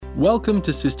Welcome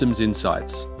to Systems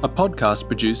Insights, a podcast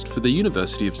produced for the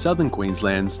University of Southern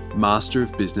Queensland's Master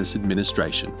of Business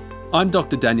Administration. I'm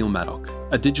Dr. Daniel Maddock,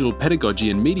 a digital pedagogy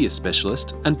and media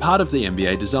specialist and part of the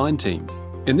MBA design team.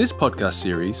 In this podcast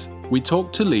series, we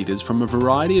talk to leaders from a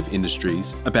variety of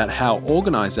industries about how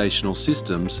organisational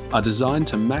systems are designed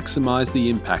to maximise the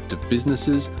impact of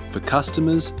businesses for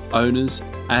customers, owners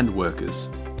and workers.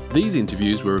 These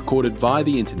interviews were recorded via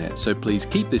the internet, so please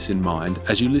keep this in mind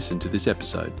as you listen to this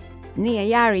episode. Nia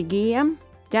Yari Giam,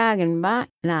 Jagan Ba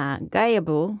Na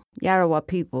Gayabul, Yarawa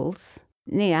Peoples,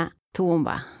 Nia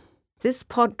Toowoomba. This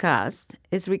podcast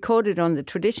is recorded on the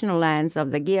traditional lands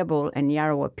of the Gayabul and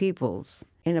Yarawa peoples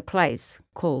in a place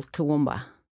called Toowoomba.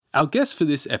 Our guest for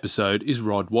this episode is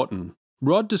Rod Watton.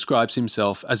 Rod describes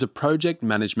himself as a project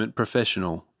management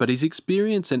professional, but his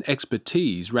experience and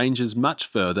expertise ranges much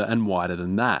further and wider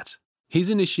than that. He's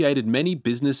initiated many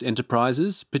business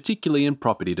enterprises, particularly in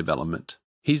property development.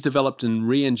 He's developed and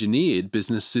re-engineered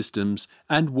business systems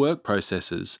and work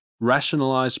processes,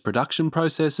 rationalised production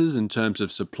processes in terms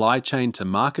of supply chain to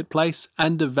marketplace,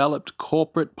 and developed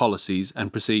corporate policies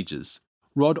and procedures.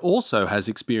 Rod also has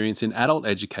experience in adult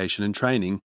education and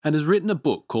training and has written a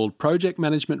book called Project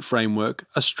Management Framework,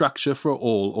 A Structure for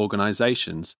All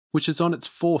Organisations, which is on its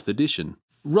 4th edition.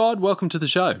 Rod, welcome to the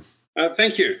show.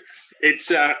 Thank you.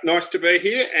 It's nice to be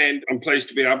here and I'm pleased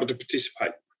to be able to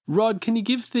participate. Rod, can you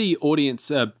give the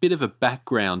audience a bit of a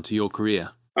background to your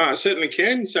career? I certainly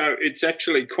can. So it's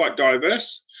actually quite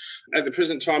diverse. At the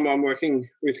present time, I'm working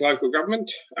with local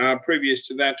government. Previous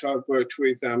to that, I've worked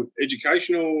with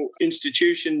educational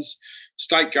institutions,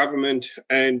 state government,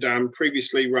 and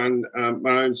previously run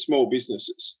my own small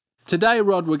businesses. Today,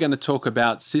 Rod, we're going to talk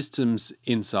about systems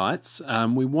insights.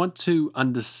 We want to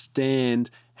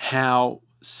understand how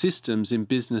systems in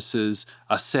businesses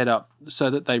are set up so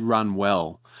that they run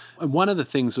well. And one of the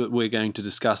things that we're going to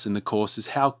discuss in the course is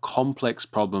how complex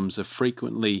problems are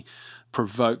frequently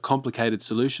provoke complicated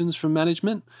solutions from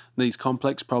management. These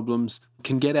complex problems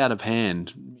can get out of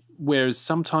hand, whereas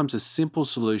sometimes a simple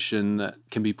solution that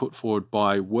can be put forward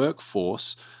by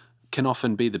workforce can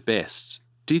often be the best.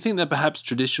 Do you think that perhaps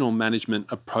traditional management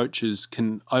approaches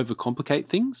can overcomplicate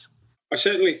things? I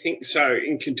certainly think so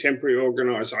in contemporary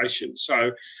organisations.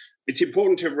 So it's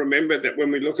important to remember that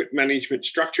when we look at management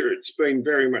structure, it's been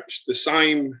very much the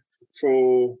same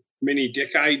for many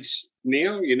decades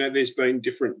now. You know, there's been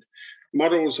different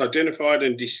models identified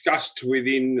and discussed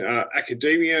within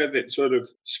academia that's sort of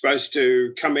supposed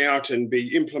to come out and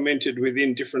be implemented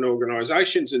within different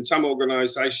organisations. And some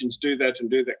organisations do that and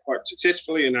do that quite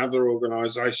successfully, and other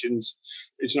organisations,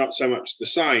 it's not so much the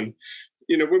same.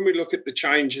 You know, when we look at the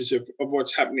changes of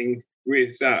what's happening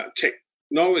with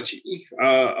technology,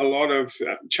 a lot of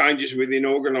changes within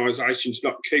organisations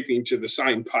not keeping to the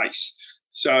same pace.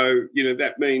 So, you know,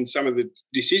 that means some of the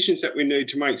decisions that we need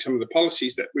to make, some of the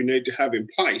policies that we need to have in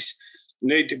place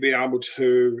need to be able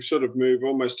to sort of move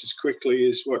almost as quickly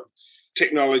as what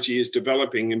technology is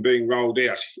developing and being rolled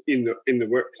out in the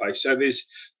workplace. So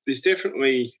there's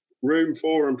definitely room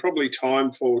for and probably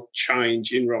time for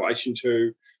change in relation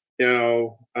to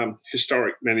our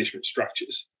historic management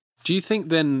structures. Do you think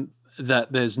then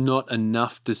that there's not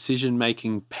enough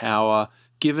decision-making power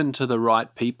given to the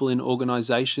right people in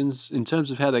organisations in terms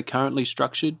of how they're currently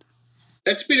structured?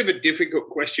 That's a bit of a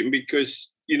difficult question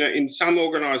because, you know, in some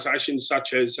organisations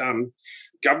such as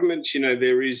government, you know,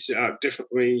 there is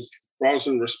definitely roles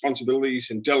and responsibilities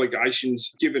and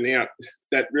delegations given out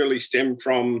that really stem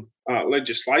from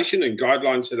legislation and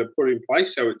guidelines that are put in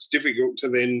place. So it's difficult to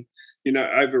then, you know,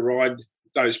 override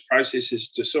those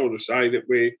processes to sort of say that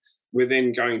we're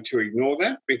then going to ignore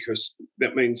that, because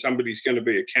that means somebody's going to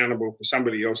be accountable for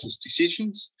somebody else's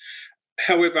decisions.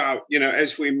 However, you know,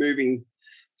 as we're moving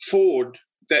forward,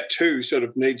 that too sort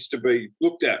of needs to be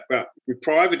looked at. But with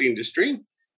private industry,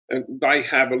 they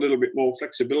have a little bit more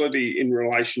flexibility in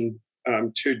relation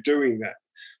to doing that.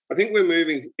 I think we're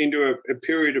moving into a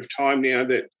period of time now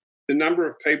that the number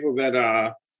of people that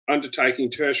are undertaking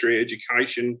tertiary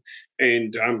education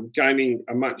and gaining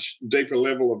a much deeper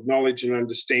level of knowledge and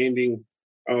understanding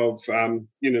of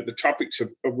you know, the topics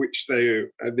of which they're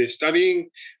studying,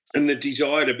 and the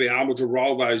desire to be able to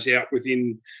roll those out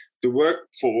within the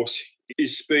workforce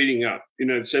is speeding up. You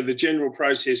know, so the general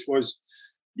process was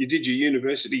you did your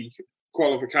university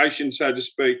qualification, so to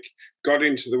speak, got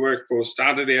into the workforce,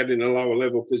 started out in a lower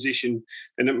level position,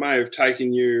 and it may have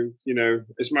taken you, you know,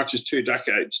 as much as 2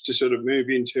 decades to sort of move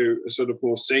into a sort of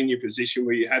more senior position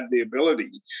where you had the ability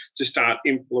to start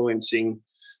influencing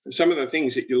some of the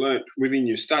things that you learnt within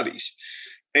your studies.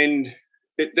 And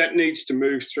that needs to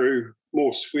move through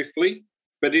more swiftly.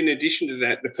 But in addition to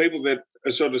that, the people that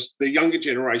sort of the younger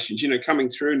generations, coming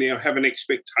through now have an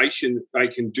expectation that they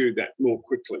can do that more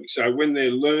quickly. So when they're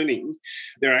learning,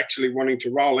 they're actually wanting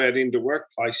to roll out into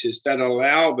workplaces that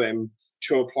allow them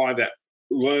to apply that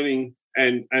learning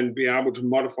and be able to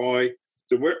modify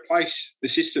the workplace, the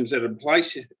systems that are in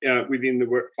place within the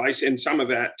workplace. And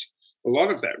a lot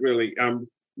of that really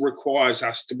requires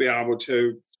us to be able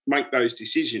to make those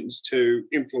decisions to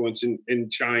influence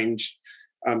and change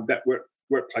that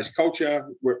workplace culture,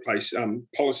 workplace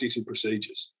policies and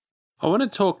procedures. I want to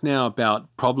talk now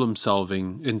about problem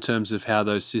solving in terms of how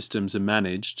those systems are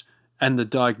managed and the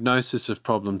diagnosis of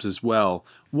problems as well.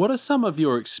 What are some of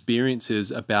your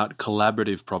experiences about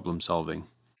collaborative problem solving?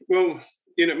 Well,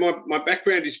 my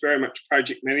background is very much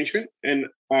project management, and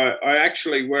I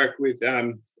actually work with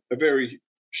a very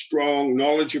strong,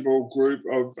 knowledgeable group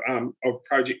of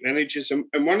project managers.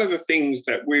 And one of the things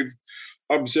that we've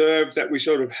observed that we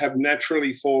sort of have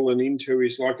naturally fallen into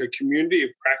is like a community of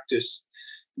practice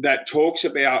that talks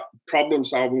about problem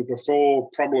solving before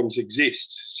problems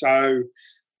exist. So,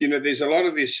 there's a lot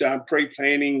of this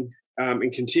pre-planning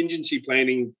and contingency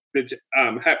planning that's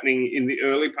happening in the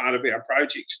early part of our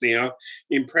projects now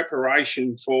in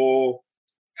preparation for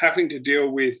having to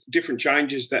deal with different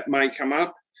changes that may come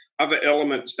up, other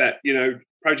elements that,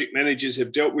 project managers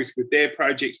have dealt with their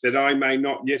projects that I may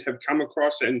not yet have come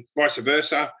across, and vice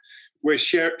versa. We're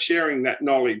sharing that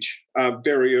knowledge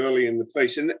very early in the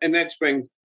piece, and that's been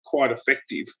quite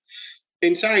effective.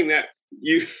 In saying that,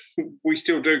 we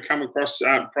still do come across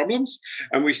problems,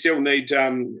 and we still need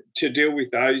to deal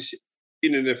with those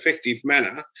in an effective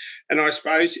manner. And I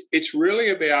suppose it's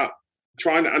really about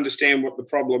trying to understand what the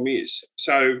problem is.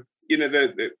 So,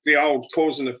 the old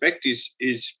cause and effect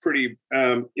is pretty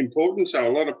important. So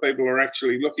a lot of people are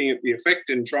actually looking at the effect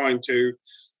and trying to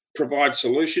provide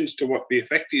solutions to what the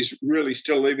effect is, really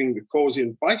still leaving the cause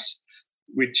in place,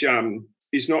 which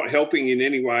is not helping in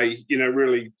any way,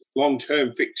 really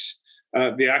long-term fix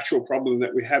the actual problem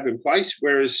that we have in place.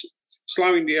 Whereas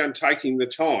slowing down, taking the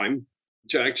time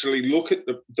to actually look at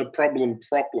the problem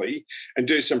properly and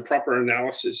do some proper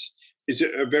analysis is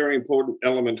a very important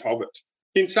element of it.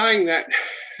 In saying that,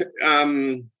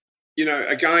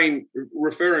 again,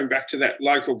 referring back to that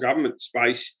local government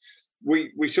space,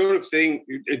 we sort of think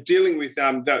dealing with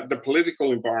the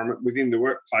political environment within the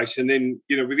workplace, and then,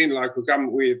 within local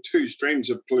government, we have two streams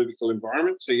of political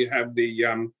environment. So you have the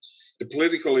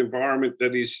political environment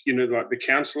that is, like the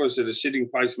councillors that are sitting in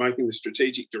place making the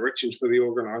strategic directions for the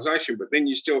organisation, but then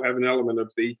you still have an element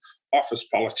of the office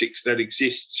politics that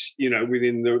exists,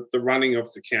 within the running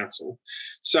of the council.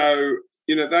 So,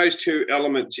 those two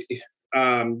elements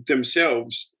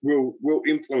themselves will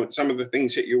influence some of the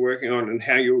things that you're working on and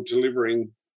how you're delivering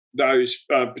those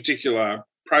particular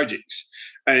projects.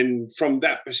 And from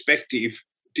that perspective,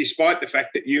 despite the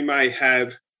fact that you may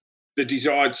have the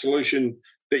desired solution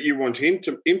that you want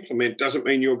to implement, doesn't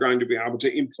mean you're going to be able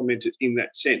to implement it in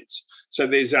that sense. So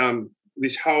there's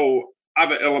this whole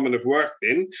other element of work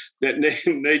then that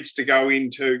needs to go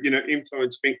into,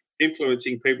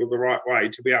 influencing people the right way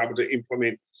to be able to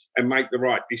implement and make the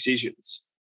right decisions.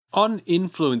 On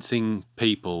influencing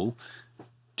people,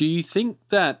 do you think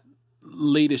that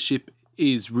leadership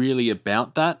is really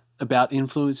about that, about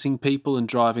influencing people and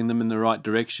driving them in the right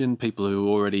direction, people who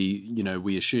already,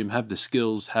 we assume have the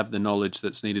skills, have the knowledge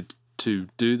that's needed to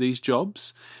do these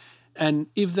jobs? And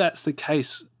if that's the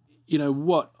case,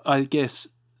 what, I guess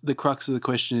the crux of the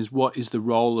question is, what is the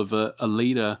role of a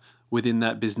leader within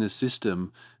that business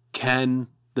system? Can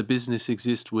the business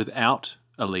exist without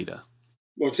a leader?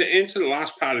 Well, to answer the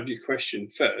last part of your question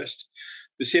first,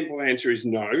 the simple answer is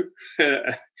no.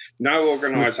 No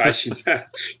organisation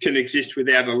can exist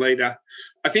without a leader.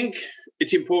 I think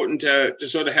it's important to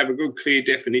sort of have a good, clear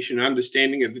definition,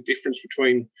 understanding of the difference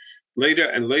between leader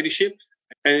and leadership.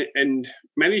 And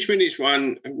management is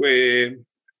one where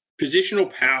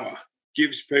positional power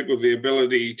gives people the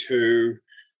ability to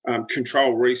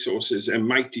control resources and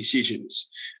make decisions.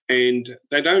 And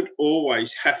they don't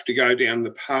always have to go down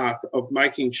the path of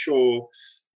making sure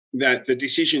that the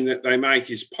decision that they make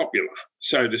is popular,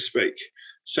 so to speak.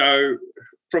 So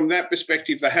from that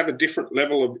perspective, they have a different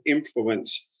level of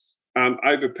influence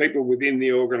over people within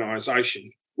the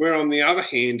organisation. Where on the other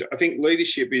hand, I think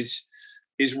leadership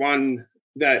is one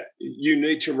that you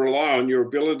need to rely on your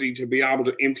ability to be able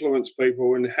to influence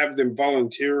people and have them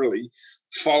voluntarily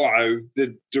follow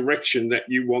the direction that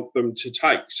you want them to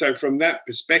take. So from that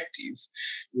perspective,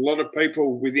 a lot of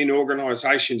people within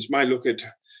organisations may look at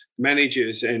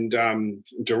managers and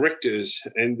directors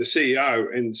and the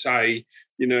CEO and say,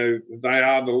 they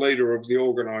are the leader of the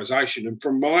organisation. And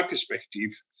from my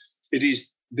perspective, it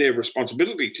is their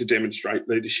responsibility to demonstrate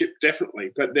leadership,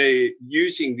 definitely, but they're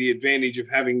using the advantage of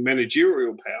having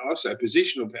managerial power, so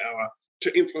positional power,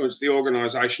 to influence the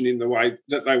organisation in the way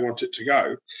that they want it to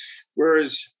go.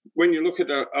 Whereas when you look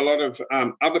at a lot of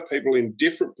other people in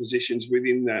different positions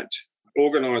within that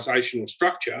organisational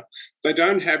structure, they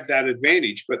don't have that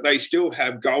advantage, but they still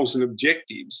have goals and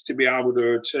objectives to be able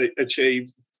to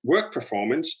achieve work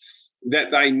performance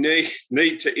that they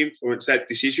need to influence that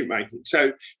decision making.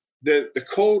 So the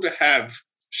call to have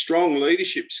strong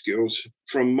leadership skills,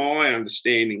 from my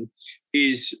understanding,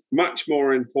 is much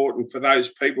more important for those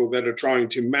people that are trying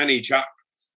to manage up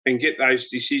and get those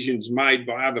decisions made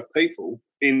by other people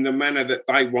in the manner that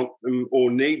they want them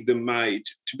or need them made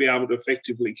to be able to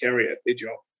effectively carry out their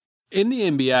job. In the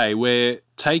MBA, we're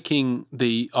taking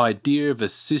the idea of a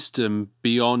system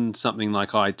beyond something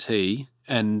like IT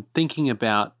and thinking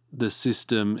about the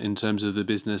system in terms of the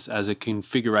business as a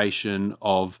configuration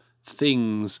of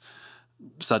things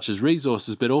such as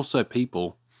resources, but also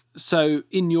people. So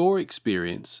in your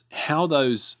experience, how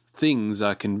those things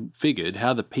are configured,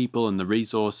 how the people and the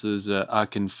resources are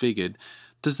configured,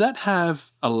 does that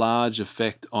have a large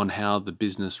effect on how the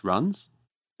business runs?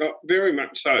 Very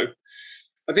much so.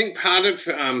 I think part of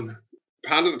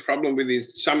the problem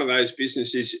with some of those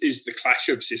businesses is the clash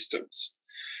of systems.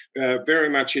 Very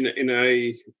much in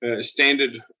a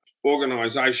standard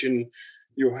organisation,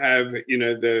 you'll have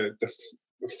the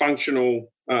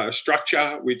functional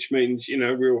structure, which means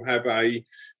we'll have a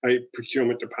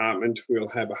procurement department, we'll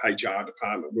have a HR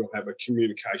department, we'll have a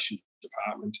communication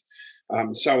department,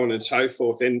 so on and so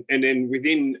forth. And then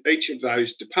within each of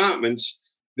those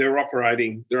departments, they're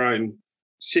operating their own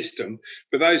system.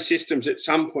 But those systems at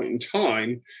some point in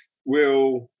time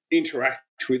will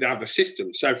interact with other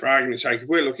systems. So for argument's sake, if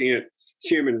we're looking at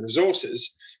human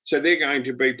resources, so they're going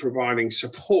to be providing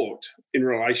support in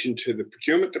relation to the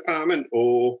procurement department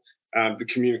or the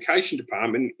communication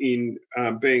department in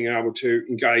being able to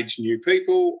engage new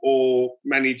people or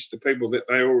manage the people that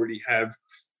they already have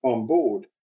on board.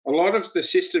 A lot of the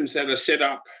systems that are set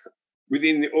up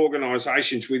within the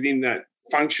organisations within that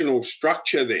functional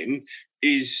structure then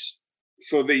is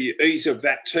for the ease of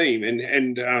that team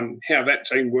and how that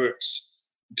team works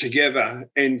together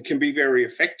and can be very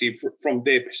effective from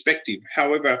their perspective.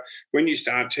 However, when you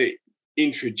start to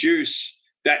introduce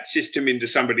that system into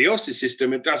somebody else's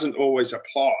system, it doesn't always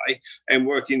apply and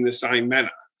work in the same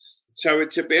manner. So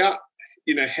it's about,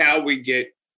 how we get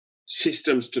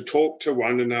systems to talk to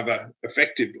one another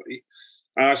effectively.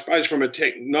 I suppose from a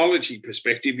technology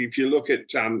perspective, if you look at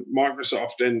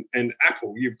Microsoft and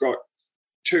Apple, you've got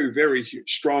two very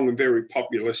strong and very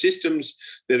popular systems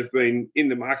that have been in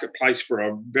the marketplace for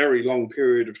a very long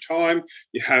period of time.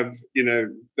 You have,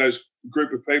 those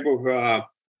group of people who are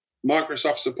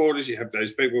Microsoft supporters, you have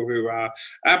those people who are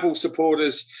Apple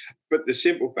supporters, but the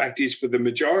simple fact is for the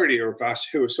majority of us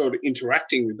who are sort of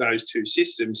interacting with those two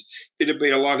systems, it'd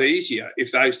be a lot easier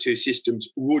if those two systems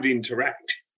would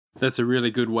interact. That's a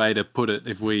really good way to put it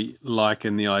if we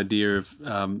liken the idea of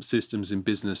systems in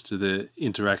business to the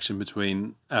interaction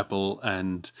between Apple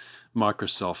and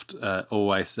Microsoft.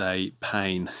 Always a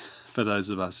pain for those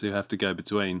of us who have to go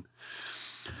between.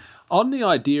 On the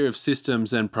idea of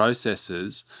systems and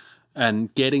processes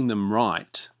and getting them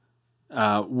right,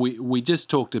 we just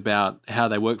talked about how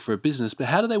they work for a business, but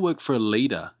how do they work for a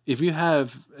leader? If you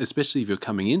have, especially if you're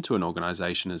coming into an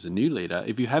organisation as a new leader,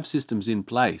 if you have systems in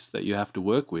place that you have to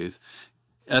work with,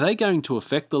 are they going to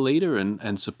affect the leader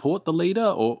and support the leader?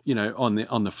 Or,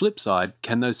 on the flip side,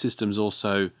 can those systems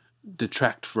also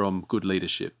detract from good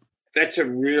leadership? That's a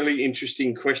really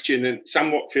interesting question and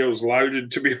somewhat feels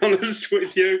loaded, to be honest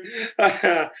with you.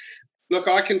 Look,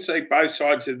 I can see both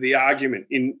sides of the argument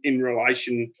in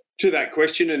relation to that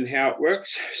question and how it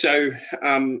works. So,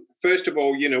 first of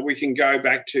all, we can go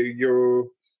back to your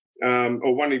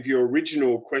or one of your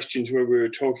original questions where we were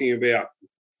talking about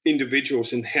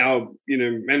individuals and how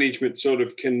management sort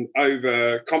of can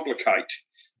overcomplicate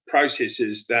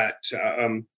processes that,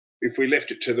 if we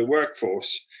left it to the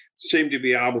workforce, seem to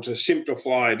be able to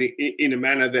simplify it in a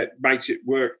manner that makes it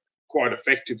work quite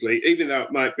effectively, even though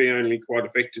it might be only quite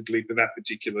effectively for that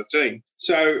particular team.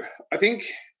 So I think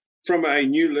from a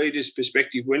new leader's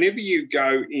perspective, whenever you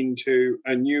go into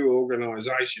a new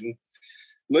organisation,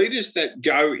 leaders that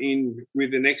go in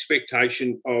with an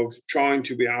expectation of trying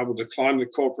to be able to climb the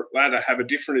corporate ladder have a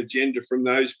different agenda from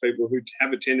those people who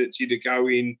have a tendency to go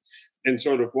in and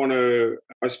sort of want to,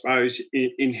 I suppose,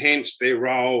 enhance their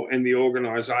role and the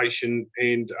organisation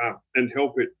and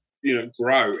help it,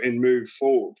 grow and move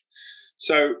forward.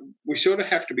 So we sort of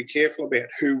have to be careful about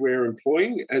who we're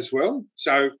employing as well.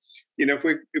 So, if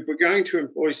we're going to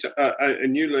employ a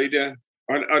new leader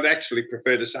I'd actually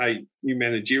prefer to say new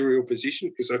managerial position,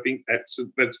 because I think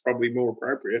that's probably more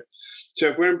appropriate. So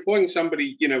if we're employing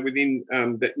somebody, within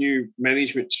that new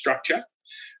management structure,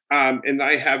 and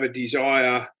they have a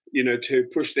desire, to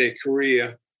push their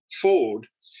career forward,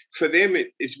 for them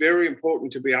it's very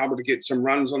important to be able to get some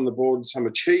runs on the board, some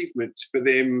achievements for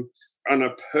them on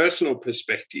a personal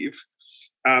perspective,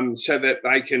 so that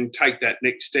they can take that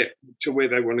next step to where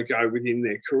they want to go within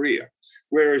their career.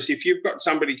 Whereas if you've got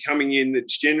somebody coming in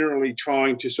that's generally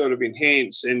trying to sort of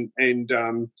enhance and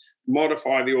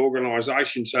modify the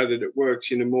organisation so that it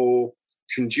works in a more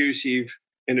conducive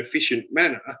and efficient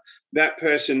manner, that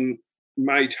person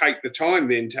may take the time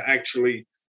then to actually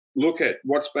look at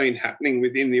what's been happening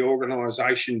within the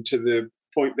organisation to the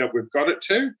point that we've got it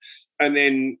to, and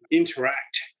then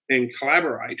interact and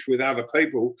collaborate with other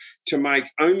people to make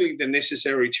only the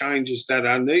necessary changes that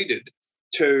are needed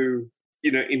to,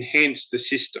 enhance the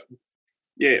system.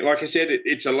 Yeah, like I said,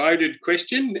 it's a loaded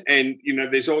question, and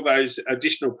there's all those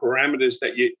additional parameters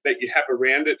that you have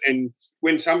around it. And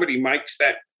when somebody makes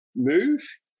that move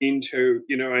into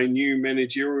a new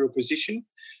managerial position,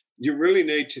 you really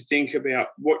need to think about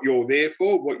what you're there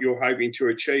for, what you're hoping to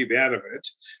achieve out of it,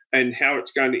 and how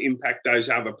it's going to impact those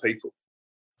other people.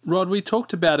 Rod, we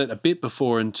talked about it a bit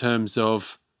before in terms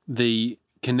of the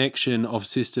connection of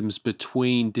systems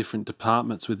between different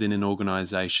departments within an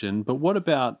organisation, but what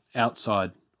about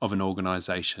outside of an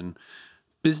organisation?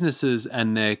 Businesses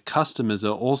and their customers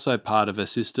are also part of a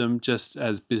system, just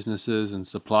as businesses and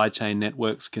supply chain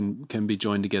networks can be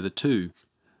joined together too.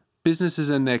 Businesses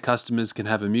and their customers can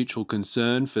have a mutual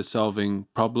concern for solving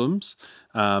problems,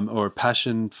 or a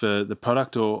passion for the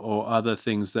product or other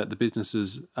things that the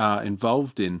businesses are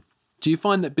involved in. Do you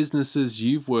find that businesses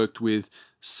you've worked with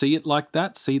see it like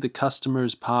that, see the customer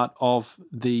as part of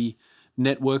the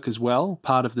network as well,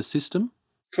 part of the system?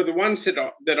 For the ones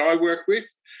that I work with,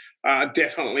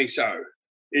 definitely so.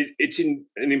 It's an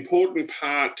important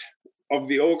part of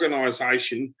the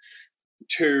organisation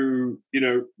to,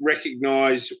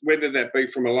 recognise, whether that be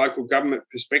from a local government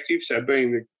perspective, so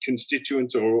being the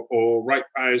constituents or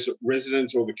ratepayers,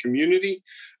 residents or the community,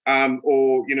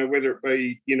 or, whether it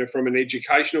be, from an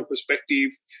educational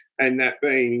perspective, and that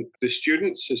being the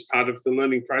students as part of the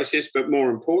learning process. But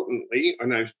more importantly, I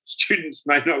know students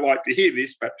may not like to hear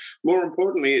this, but more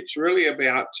importantly, it's really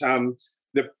about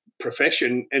the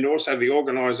profession and also the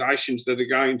organisations that are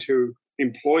going to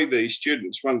employ these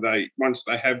students once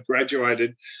they have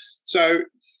graduated. So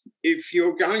if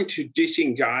you're going to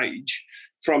disengage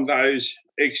from those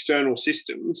external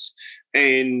systems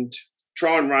and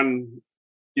try and run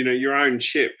your own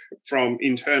ship from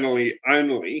internally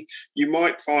only, you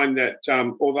might find that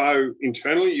although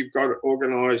internally you've got it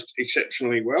organised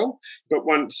exceptionally well, but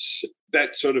once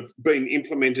that's sort of been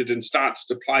implemented and starts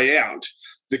to play out,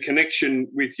 the connection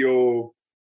with your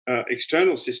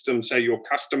external system, say your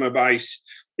customer base,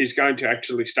 is going to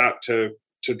actually start to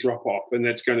drop off, and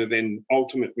that's going to then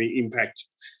ultimately impact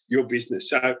your business.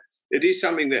 So it is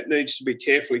something that needs to be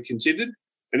carefully considered,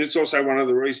 and it's also one of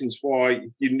the reasons why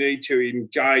you need to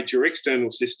engage your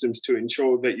external systems to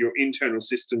ensure that your internal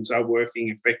systems are working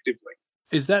effectively.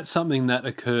 Is that something that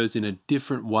occurs in a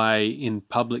different way in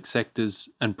public sectors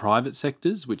and private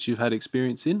sectors, which you've had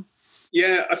experience in?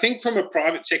 Yeah, I think from a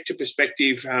private sector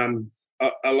perspective,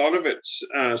 a lot of it's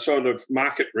sort of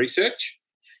market research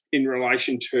in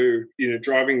relation to,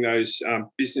 driving those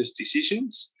business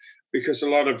decisions, because a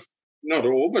lot of, not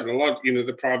all, but a lot,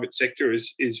 the private sector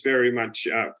is very much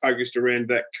focused around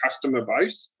that customer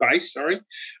base.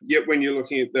 Yet when you're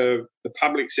looking at the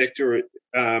public sector,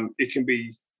 it can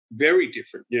be very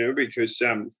different, because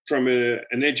from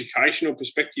an educational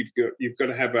perspective, you've got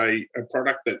to have a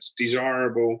product that's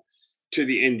desirable to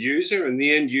the end user, and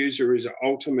the end user is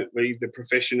ultimately the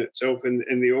profession itself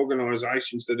and the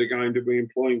organisations that are going to be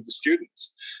employing the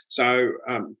students. So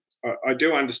I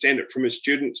do understand it from a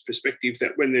student's perspective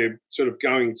that when they're sort of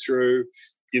going through,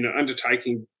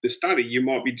 undertaking the study, you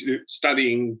might be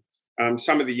studying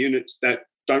some of the units that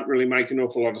don't really make an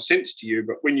awful lot of sense to you.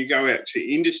 But when you go out to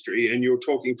industry and you're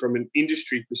talking from an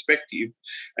industry perspective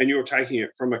and you're taking it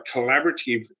from a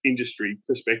collaborative industry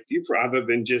perspective rather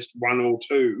than just one or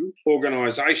two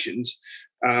organisations,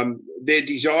 their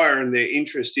desire and their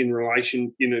interest in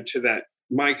relation, to that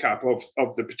makeup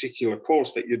of the particular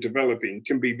course that you're developing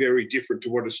can be very different to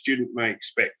what a student may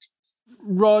expect.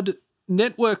 Rod,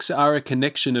 networks are a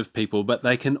connection of people, but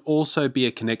they can also be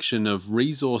a connection of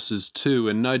resources too.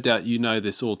 And no doubt you know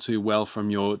this all too well from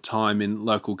your time in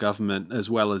local government as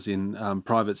well as in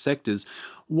private sectors.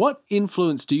 What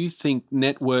influence do you think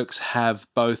networks have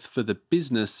both for the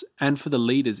business and for the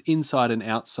leaders inside and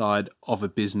outside of a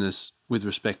business with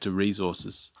respect to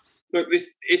resources? Look,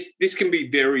 this can be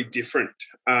very different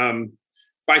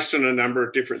based on a number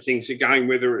of different things, again,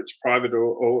 whether it's private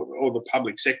or the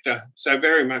public sector. So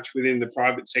very much within the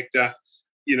private sector,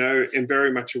 and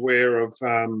very much aware of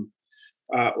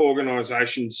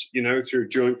organisations, through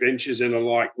joint ventures and the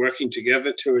like, working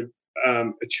together to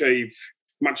achieve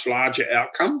much larger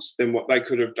outcomes than what they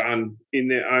could have done in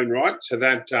their own right. So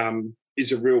that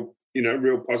is a real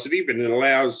positive, and it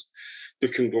allows the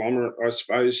conglomerate, I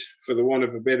suppose, for the want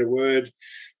of a better word,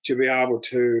 to be able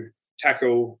to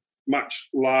tackle much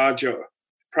larger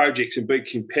projects and be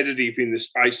competitive in the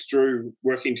space through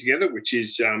working together, which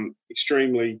is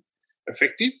extremely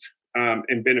effective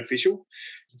and beneficial.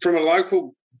 From a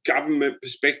local government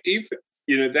perspective,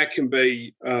 that can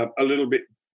be a little bit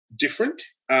different.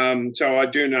 So I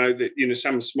do know that,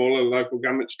 some smaller local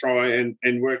governments try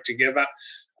and work together.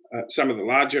 Some of the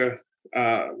larger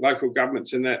local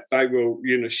governments and that they will,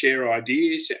 share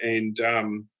ideas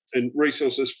and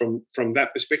resources from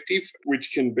that perspective,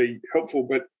 which can be helpful,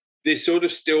 but they're sort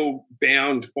of still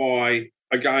bound by,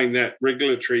 again, that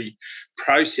regulatory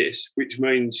process, which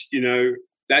means,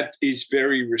 that is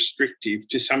very restrictive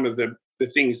to some of the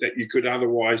things that you could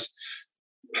otherwise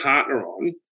partner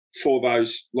on for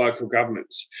those local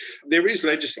governments. There is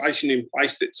legislation in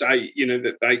place that say,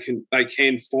 that they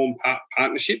can form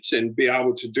partnerships and be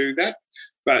able to do that.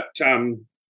 But,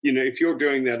 if you're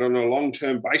doing that on a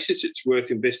long-term basis, it's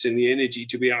worth investing the energy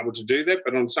to be able to do that.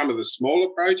 But on some of the smaller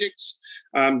projects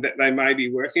that they may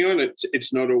be working on,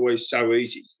 it's not always so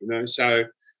easy, So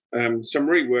some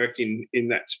rework in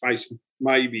that space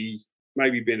may be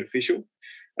beneficial.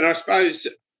 And I suppose,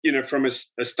 from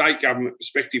a state government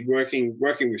perspective, working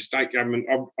with state government,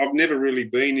 I've never really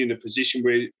been in a position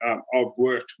where I've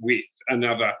worked with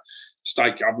another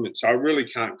state government, so I really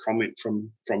can't comment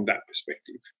from that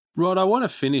perspective. Rod, I want to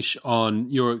finish on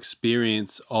your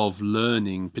experience of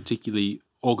learning, particularly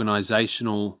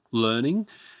organisational learning.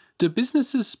 Do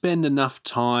businesses spend enough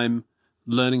time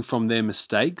learning from their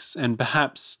mistakes? And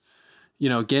perhaps,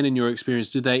 again, in your experience,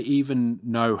 do they even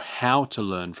know how to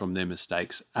learn from their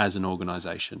mistakes as an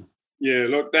organisation? Yeah,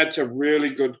 look, that's a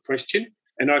really good question.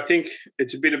 And I think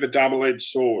it's a bit of a double-edged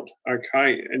sword,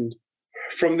 okay? And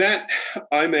from that,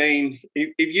 I mean,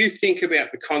 if you think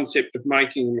about the concept of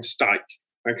making a mistake,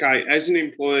 okay, as an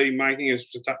employee, making a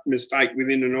mistake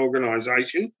within an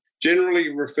organisation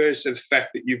generally refers to the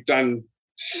fact that you've done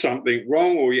something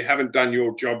wrong or you haven't done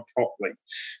your job properly.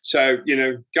 So,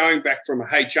 going back from a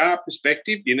HR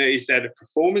perspective, is that a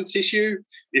performance issue?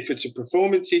 If it's a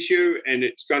performance issue and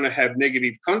it's going to have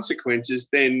negative consequences,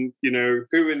 then,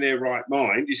 who in their right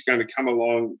mind is going to come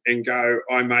along and go,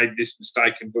 I made this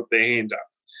mistake and put their hand up?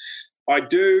 I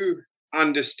do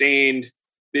understand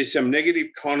there's some negative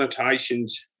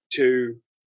connotations to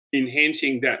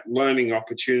enhancing that learning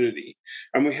opportunity.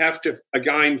 And we have to,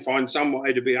 again, find some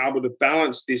way to be able to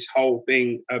balance this whole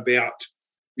thing about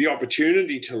the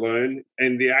opportunity to learn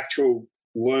and the actual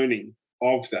learning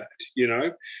of that,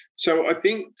 So I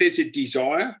think there's a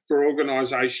desire for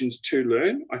organisations to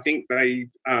learn. I think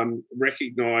they've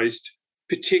recognised,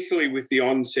 particularly with the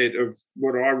onset of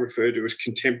what I refer to as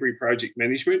contemporary project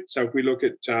management. So if we look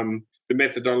at the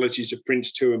methodologies of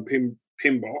Prince 2 and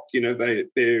PMBOK,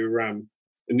 their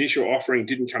initial offering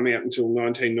didn't come out until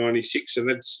 1996. So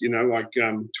that's,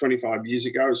 25 years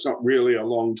ago. It's not really a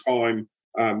long time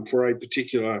for a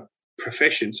particular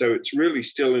profession. So it's really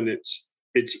still in its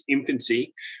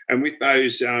infancy. And with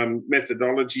those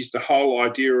methodologies, the whole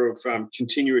idea of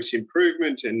continuous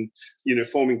improvement and,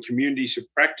 forming communities of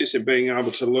practice and being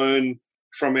able to learn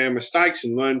from our mistakes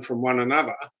and learn from one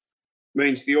another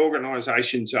means the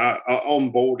organisations are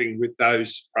onboarding with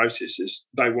those processes.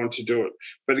 They want to do it.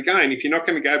 But again, if you're not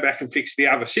going to go back and fix the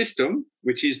other system,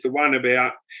 which is the one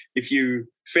about if you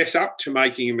fess up to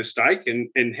making a mistake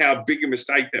and how big a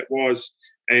mistake that was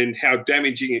and how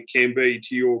damaging it can be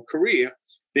to your career,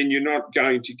 then you're not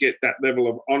going to get that level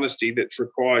of honesty that's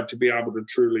required to be able to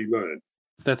truly learn.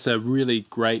 That's a really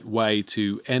great way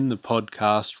to end the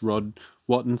podcast, Rod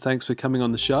Watton. Thanks for coming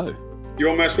on the show.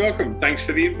 You're most welcome. Thanks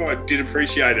for the invite. Did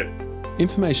appreciate it.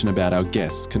 Information about our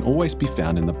guests can always be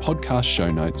found in the podcast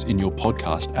show notes in your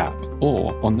podcast app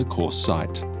or on the course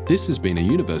site. This has been a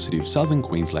University of Southern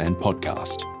Queensland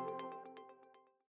podcast.